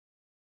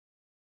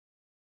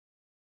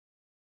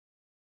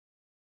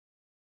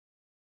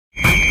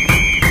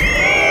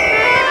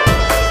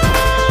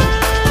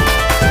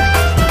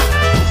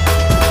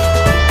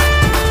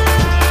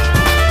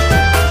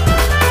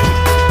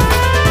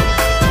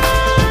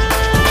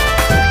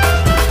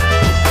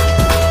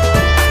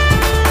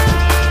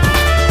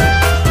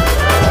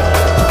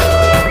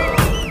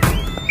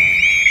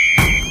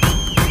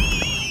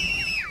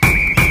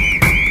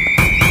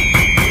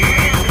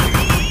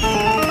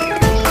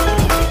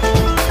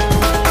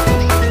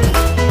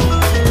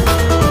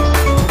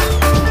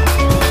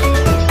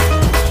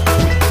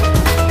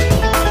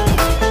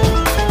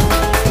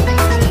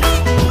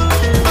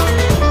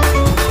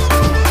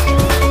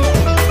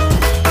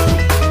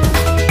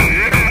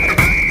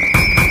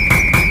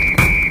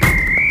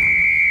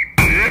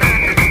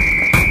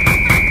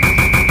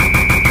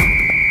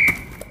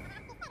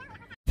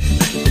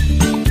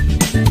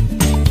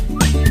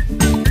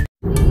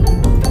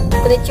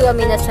Konnichiwa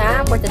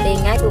MinaSan. For today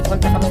nga,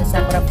 pupunta kami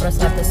sa Sakura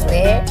Furusato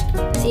Square.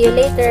 See you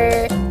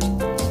later.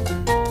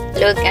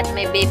 Look at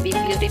my baby,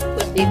 beautiful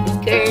baby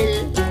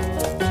girl.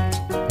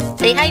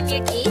 Say hi,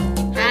 Beauty.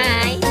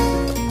 Hi.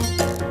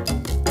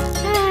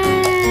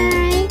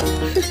 Hi.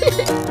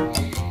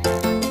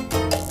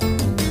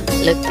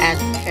 Look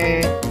at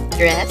her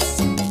dress.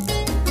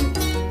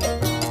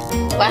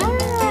 Wow.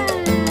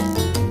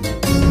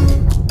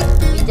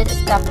 We just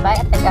stopped by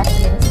at the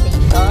gasoline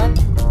station.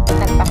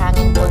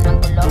 Nagpahangin po ng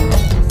gulong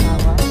ng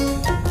asawa.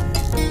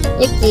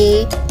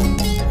 Yuki,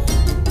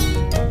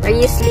 are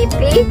you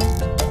sleepy?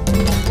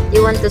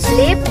 You want to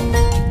sleep?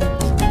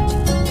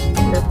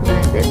 Look,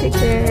 my baby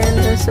girl,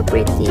 you're so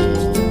pretty.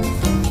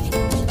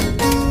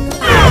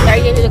 What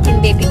are you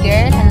looking, baby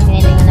girl? Anong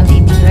hinilingan ng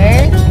baby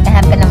girl?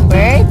 Nagahap ka ng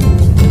bird?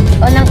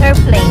 O ng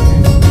airplane?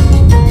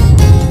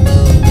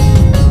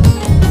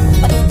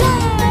 What's that?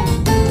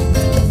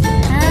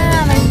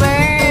 Ah, my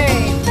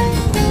bird.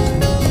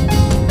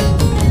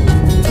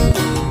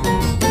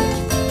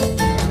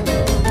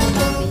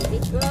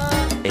 Baby girl.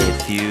 A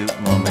few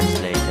moments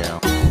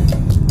later.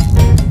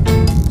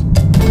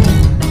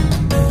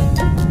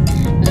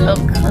 Look,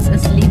 how's a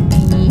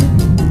sleepy.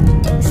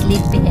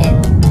 Sleepyhead.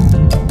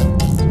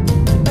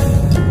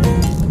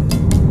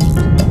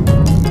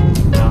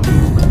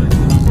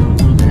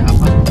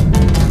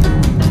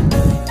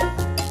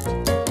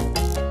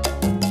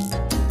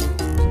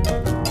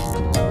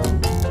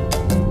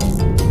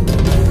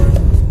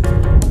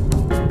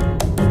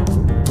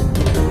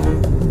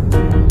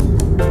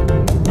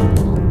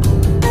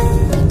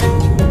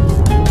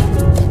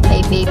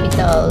 My baby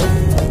doll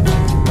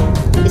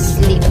is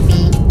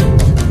sleepy.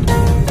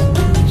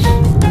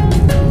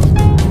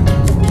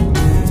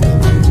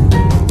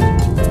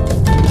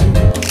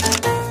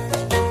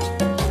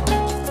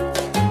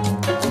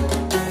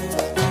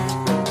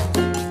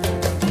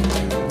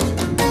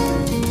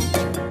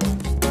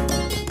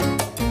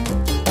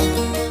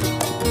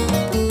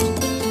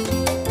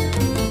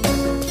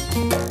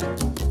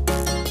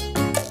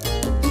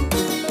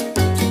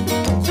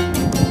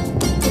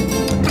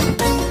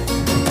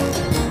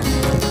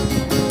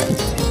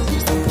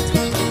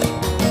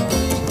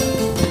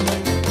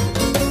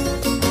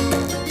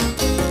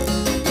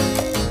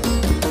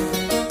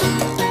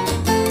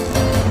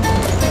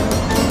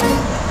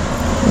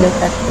 Look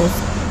at those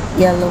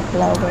yellow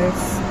flowers.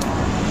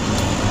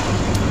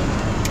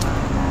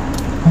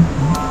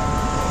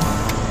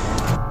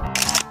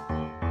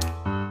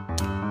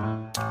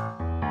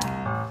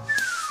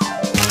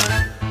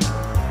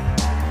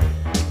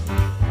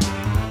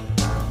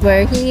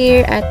 We're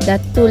here at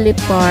the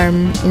Tulip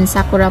farm in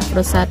Sakura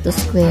Furusato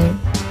Square.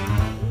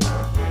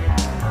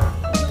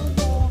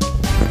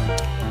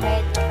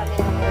 Bayad na kami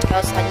ng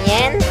 4,000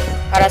 yen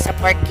para sa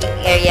parking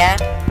area.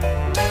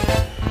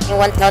 Yung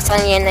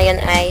 1,000 yen na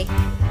yun ay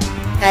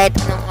kahit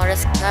anong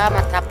oras ka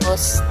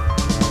matapos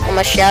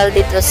pumasyal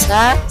dito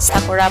sa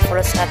Sakura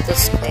Furusato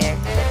Square.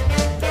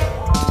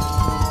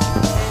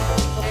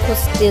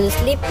 Coco's still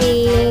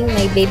sleeping.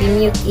 My baby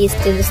Miyuki is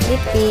still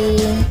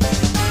sleeping.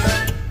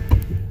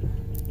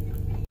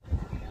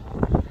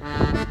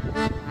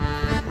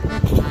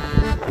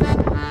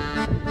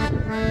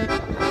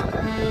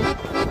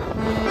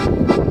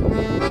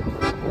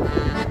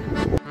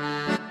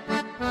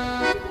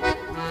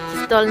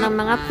 Stall ng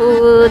mga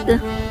food.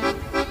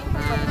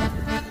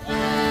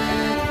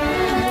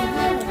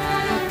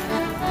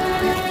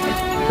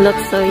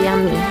 Looks so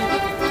yummy.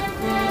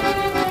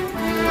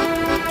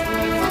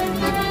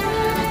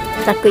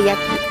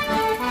 Takoyaki.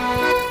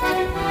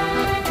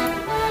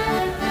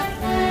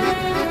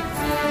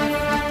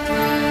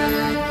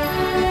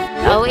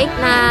 Awake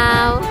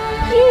now.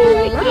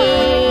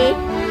 Yuki.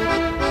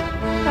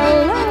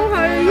 Hello, how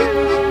are you?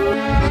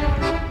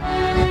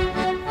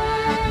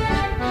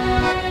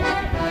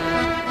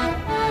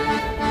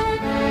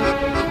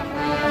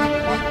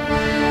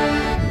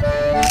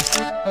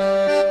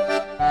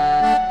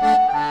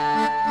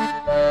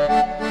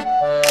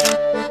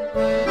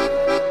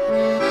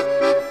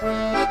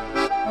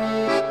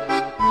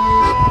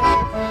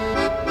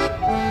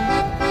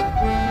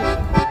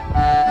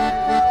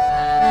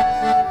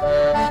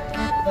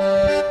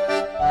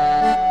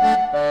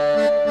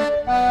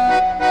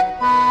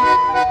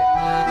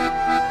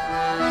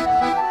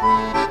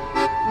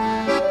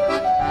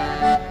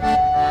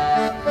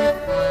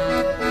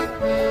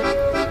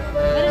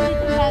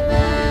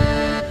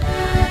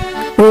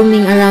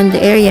 Roaming around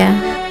the area.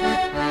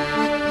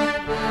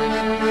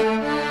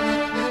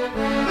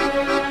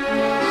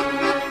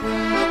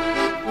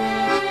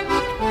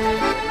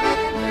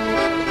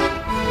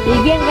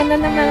 Sige, ang ganda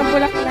ng mga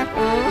bulaklak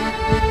ko.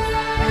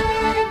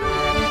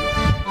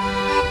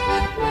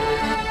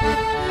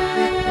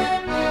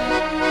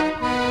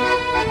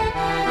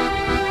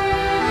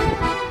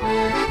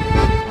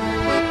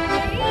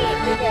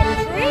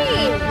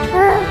 Great!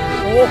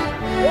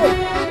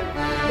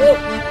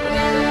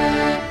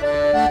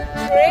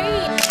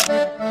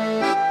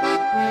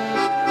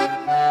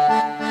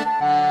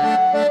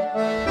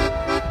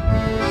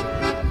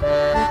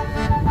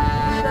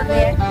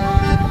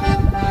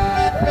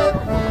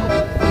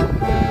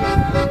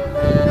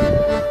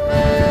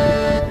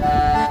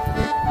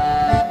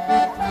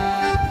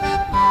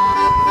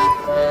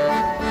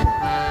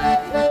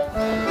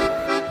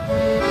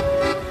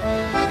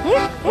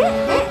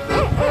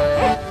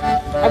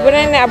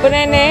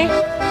 abunay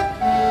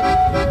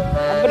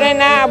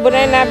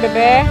na,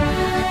 bebe.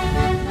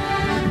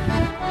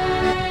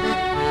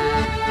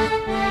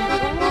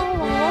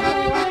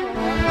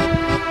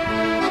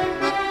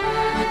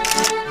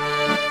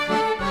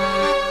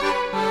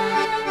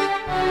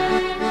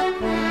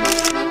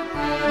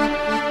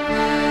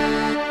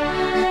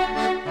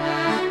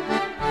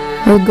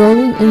 We're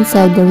going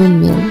inside the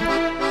windmill.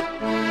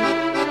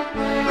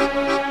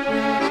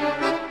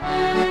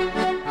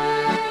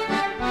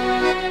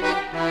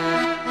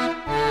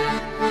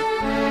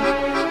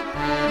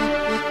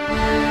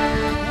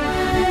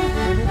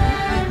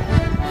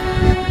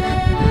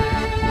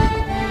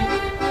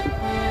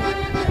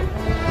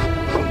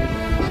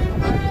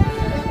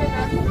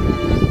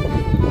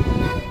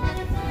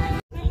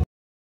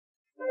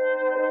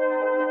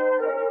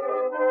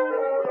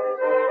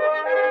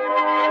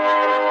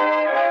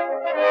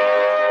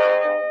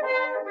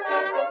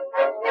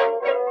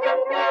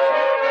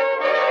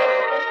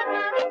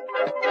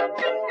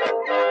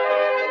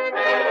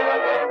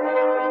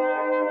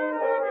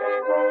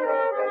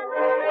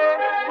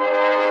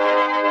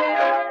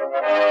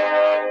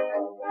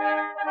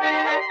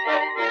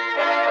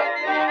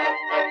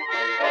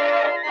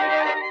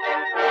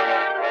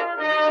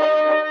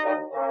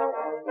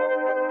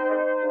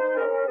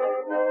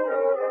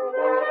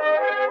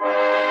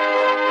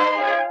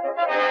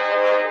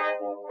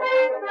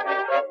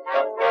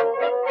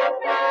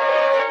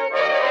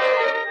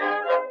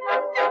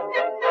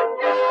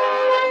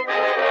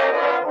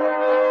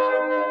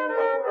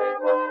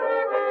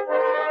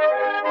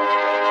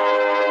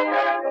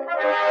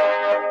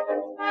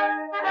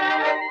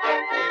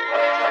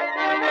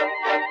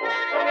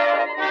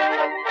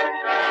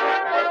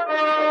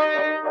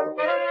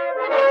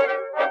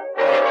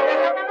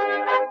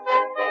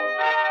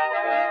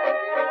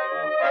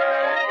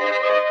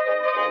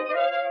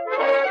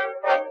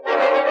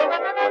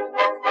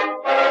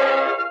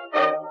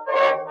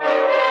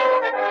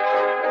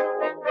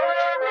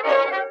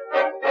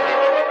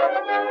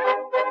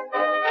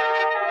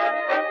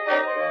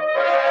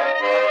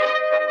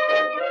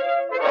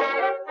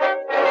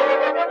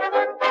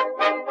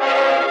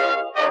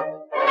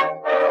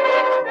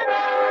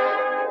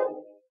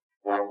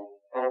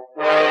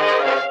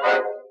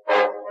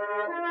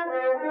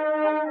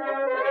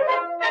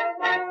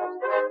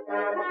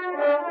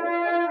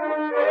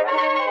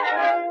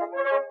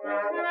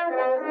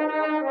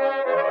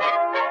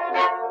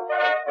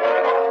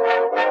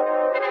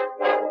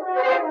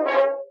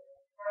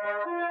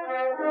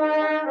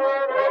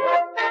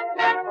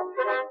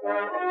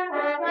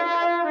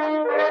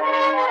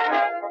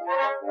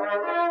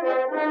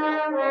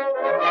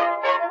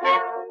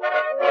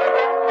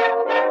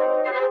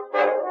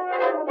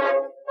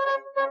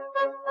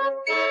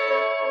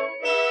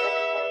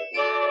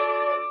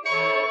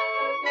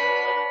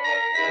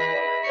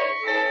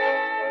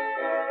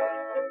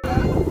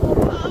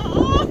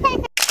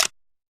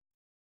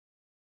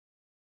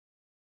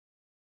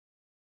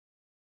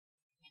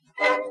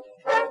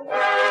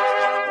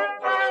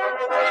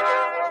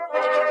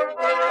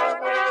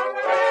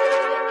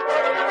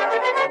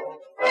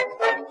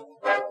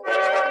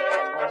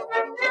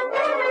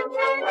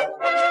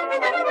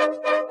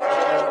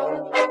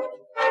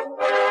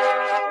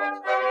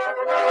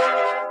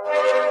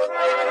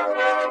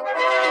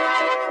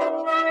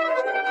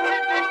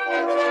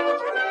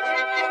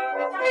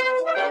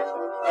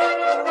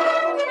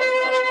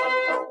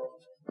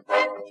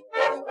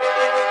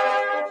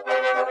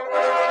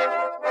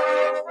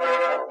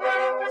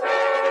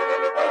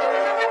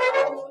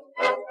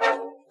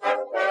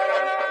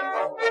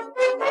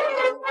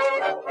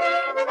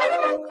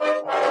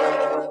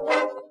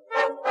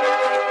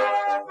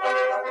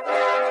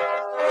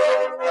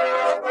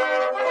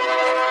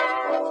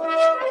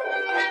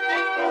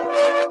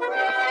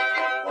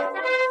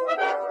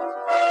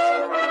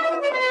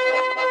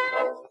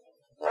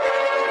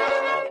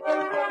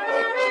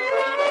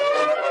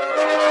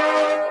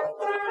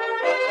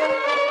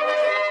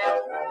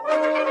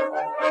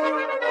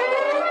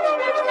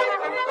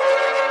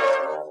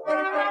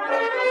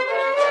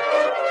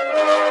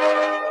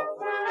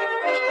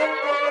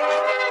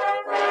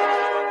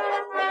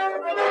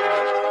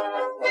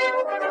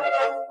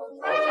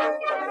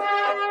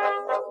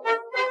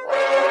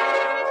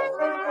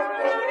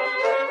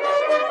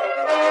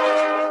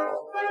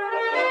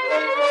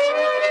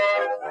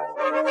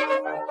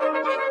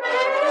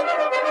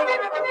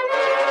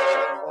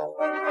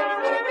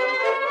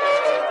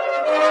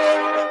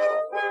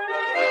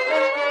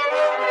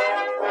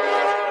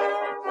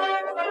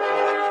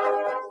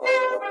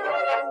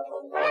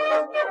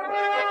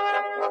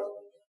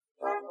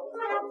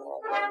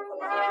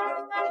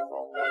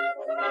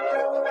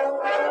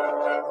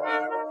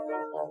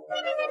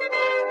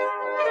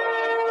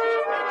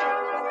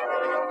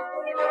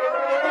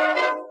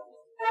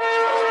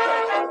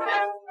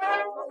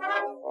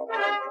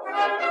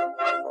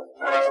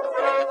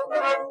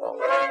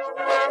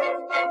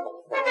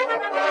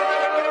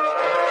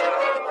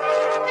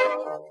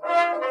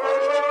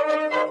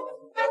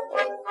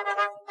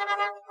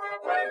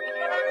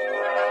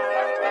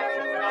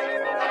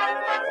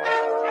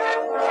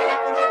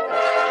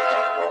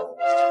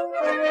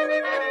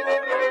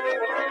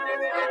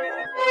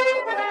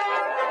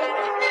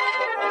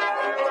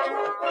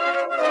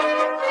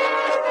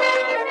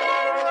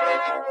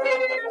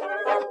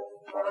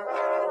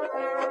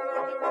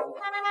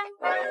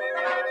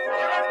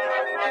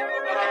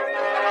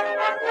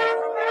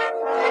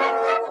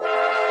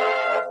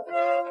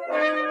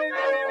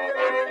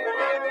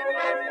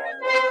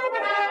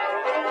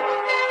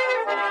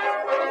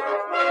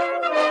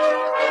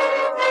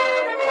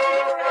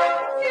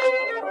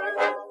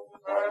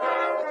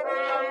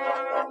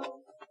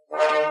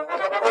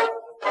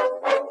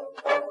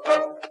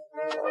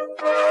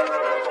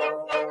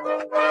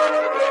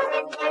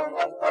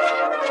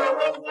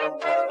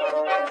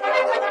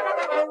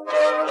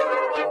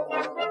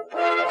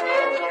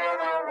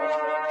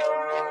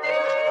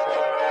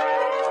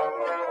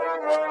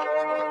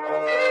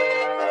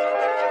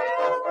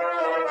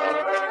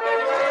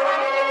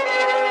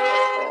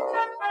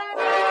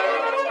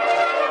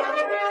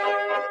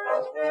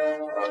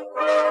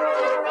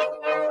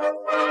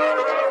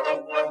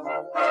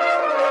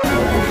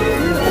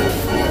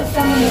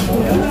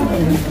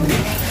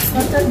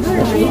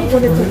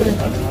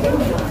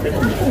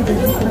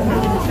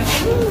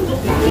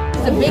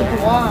 The big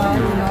one,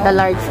 you know. The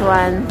large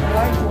one. The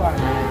large one.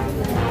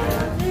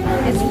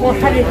 It's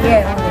 400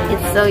 yen.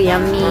 It's so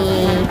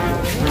yummy.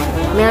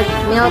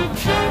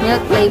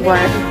 Milk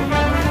flavor.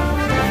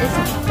 This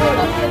is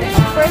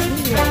first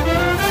year.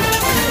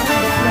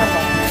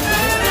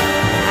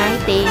 Ay,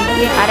 thank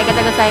you.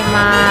 Arigatou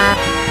gozaimasu.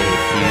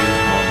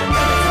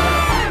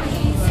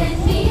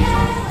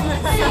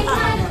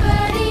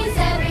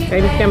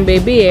 Kainit kang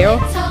baby eh, oh.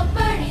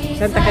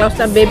 Santa Claus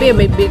ng baby,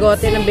 may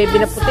bigote ng baby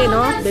na puti,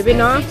 no? Baby,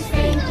 no?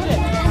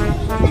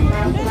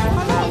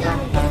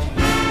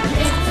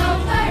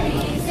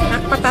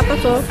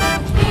 Patatas, oh.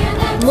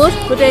 Mashed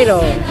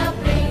potato.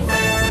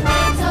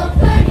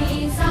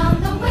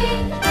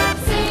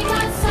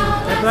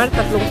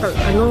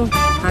 Tatlong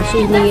haso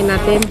hiningin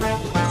natin.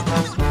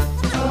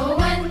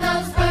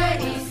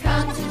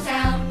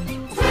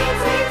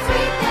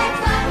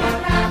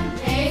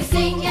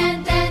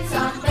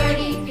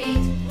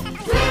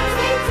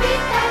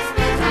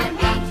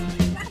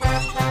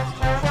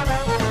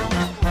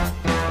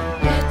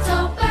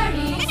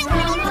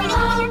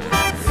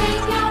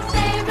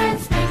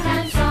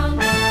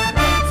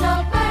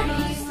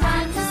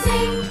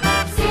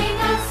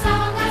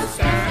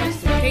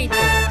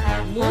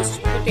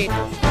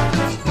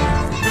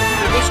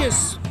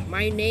 Delicious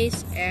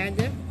mayonnaise and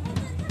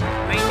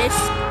mayonnaise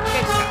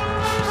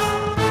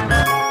ketchup.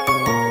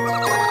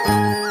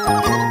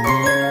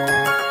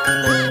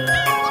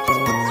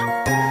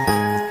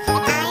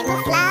 I'm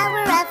a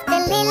flower of the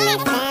lily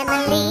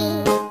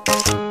family.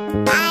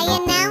 I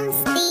announce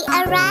the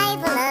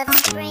arrival of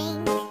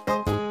spring.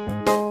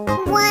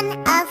 One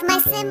of my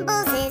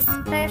symbols is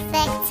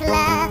perfect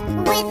love.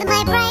 With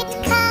my bright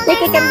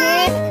colors,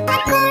 I'm a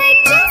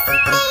gorgeous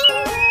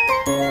thing.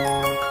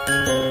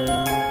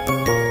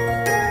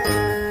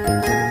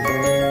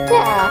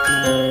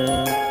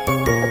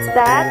 What's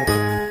that?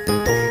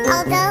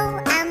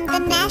 Although I'm the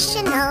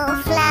national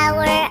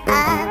flower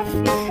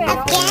of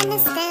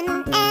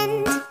Afghanistan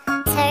and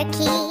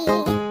Turkey,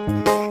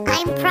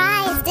 I'm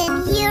prized in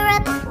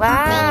Europe,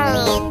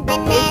 mainly in the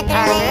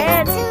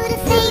Netherlands. To the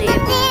fame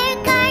of their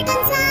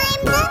gardens,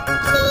 I'm the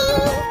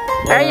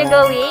key. Where are you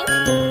going?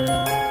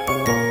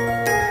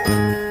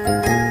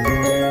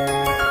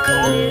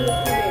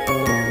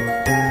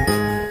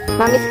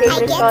 Mommy's I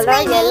favorite get color,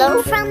 my yellow.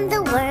 name from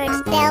the word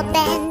they'll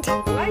bend.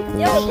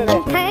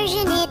 In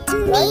Persian it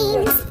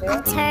means a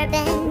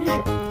turban.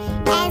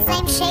 As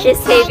I'm shaped She's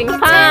saving like a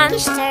fun.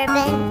 Turkish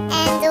turban,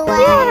 and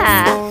was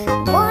Yeah.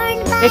 born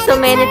by There's so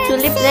the many Turks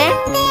tulips in there.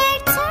 their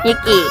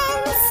Nikki.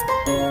 turbans.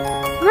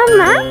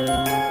 Mama?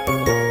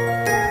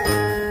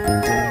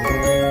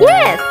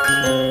 Yes.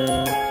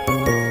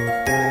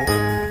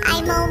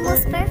 I'm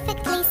almost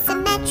perfectly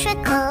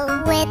symmetrical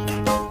with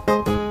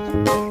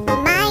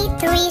my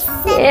three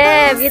sepals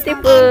Yeah, and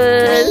beautiful.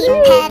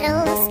 three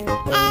petals.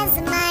 As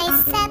my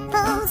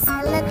sepals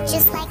look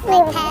just like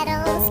my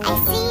petals, I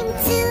seem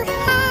to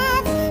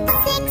have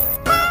 6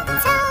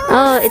 petals.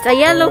 Oh, it's a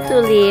yellow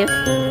tulip.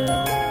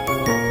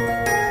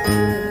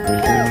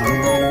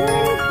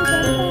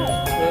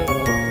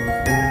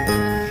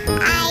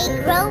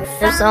 I grow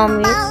There's from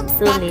always bulbs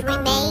that tulip.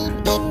 remain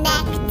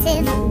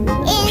inactive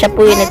in Siya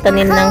po yung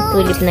nagtanim ng the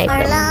tulip na cold ito.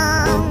 for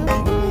long.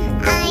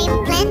 I'm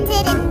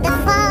planted in the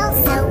fall,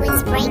 so in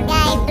spring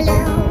I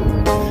bloom.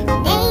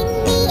 Name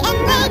me and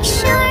make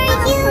sure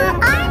you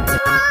aren't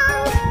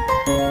wrong.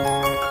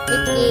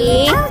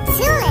 Nikki. Oh,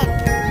 Tulip,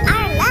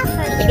 our love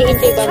for you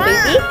Nag-i-enjoy is ba ang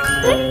baby?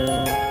 strong.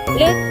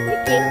 Look,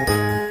 Nikki.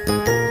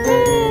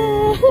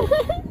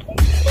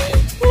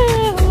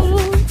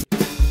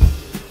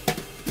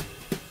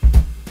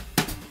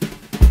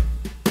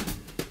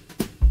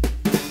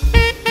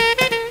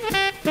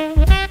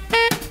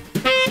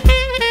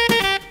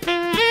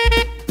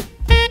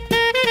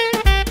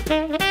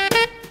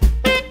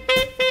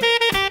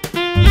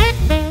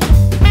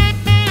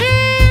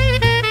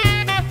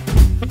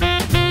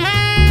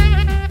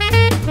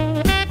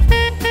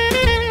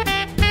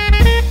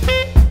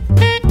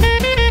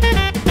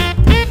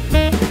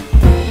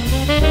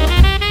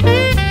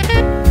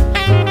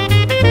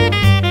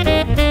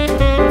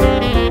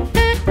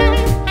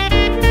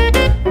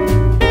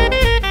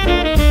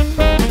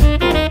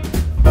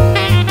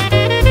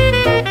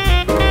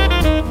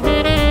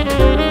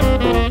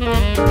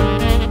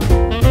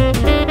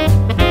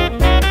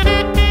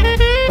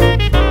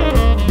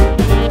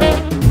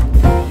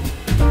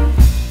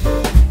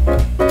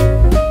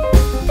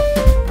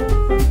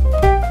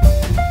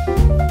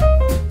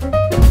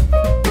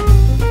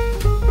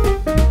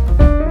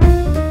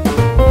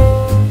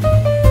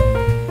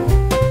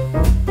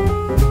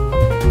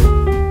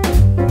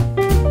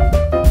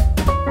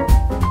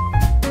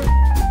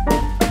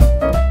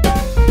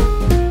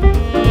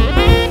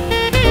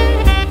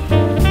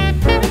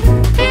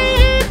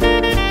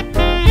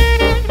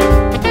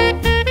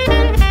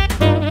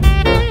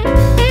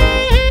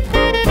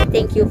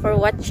 Thank you for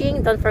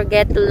watching. Don't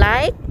forget to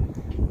like,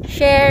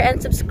 share,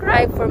 and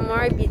subscribe for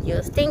more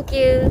videos. Thank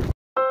you.